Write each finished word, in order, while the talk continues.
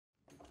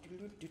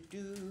Hello,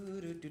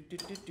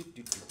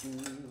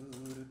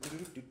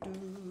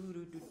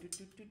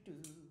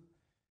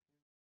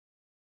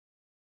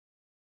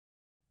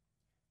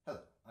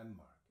 I'm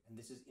Mark, and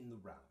this is In the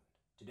Round.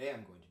 Today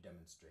I'm going to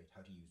demonstrate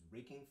how to use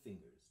raking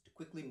fingers to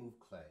quickly move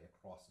clay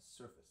across a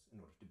surface in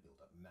order to build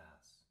up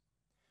mass.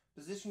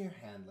 Position your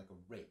hand like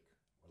a rake,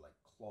 or like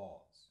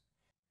claws.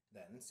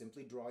 Then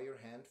simply draw your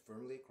hand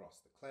firmly across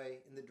the clay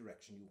in the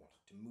direction you want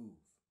it to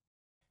move.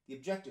 The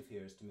objective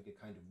here is to make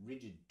a kind of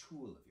rigid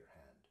tool of your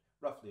hand,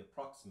 roughly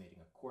approximating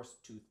a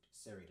coarse-toothed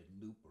serrated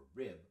loop or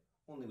rib,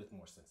 only with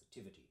more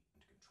sensitivity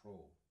and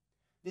control.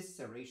 This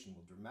serration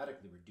will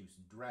dramatically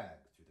reduce drag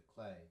through the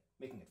clay,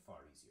 making it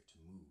far easier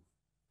to move.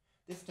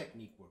 This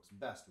technique works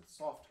best with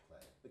soft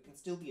clay, but can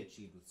still be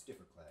achieved with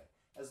stiffer clay,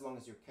 as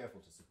long as you're careful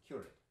to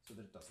secure it so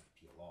that it doesn't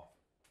peel off.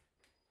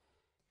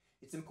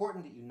 It's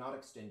important that you not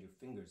extend your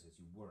fingers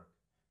as you work.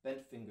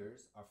 Bent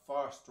fingers are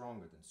far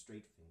stronger than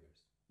straight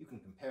fingers. You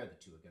can compare the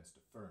two against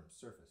a firm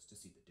surface to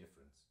see the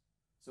difference.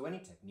 So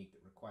any technique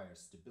that requires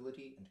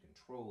stability and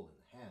control in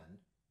the hand,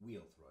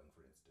 wheel throwing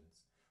for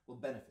instance, will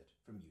benefit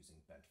from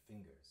using bent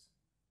fingers.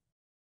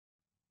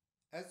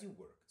 As you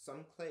work,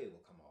 some clay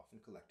will come off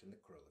and collect in the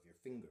curl of your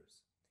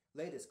fingers.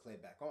 Lay this clay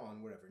back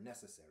on wherever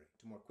necessary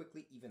to more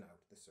quickly even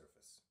out the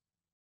surface.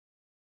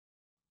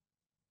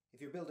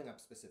 If you're building up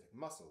specific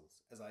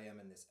muscles, as I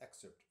am in this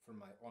excerpt from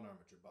my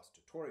on-armature bust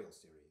tutorial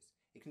series,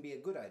 it can be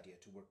a good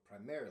idea to work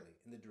primarily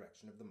in the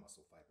direction of the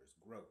muscle fiber's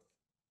growth.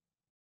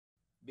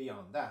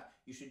 Beyond that,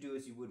 you should do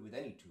as you would with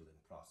any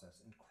tooling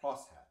process and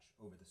crosshatch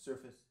over the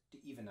surface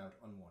to even out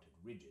unwanted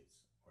ridges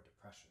or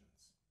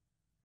depressions.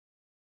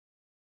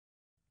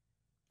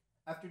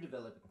 After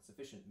developing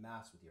sufficient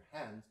mass with your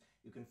hands,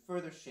 you can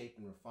further shape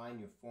and refine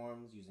your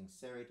forms using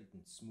serrated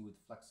and smooth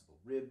flexible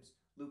ribs,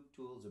 loop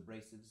tools,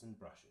 abrasives, and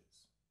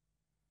brushes.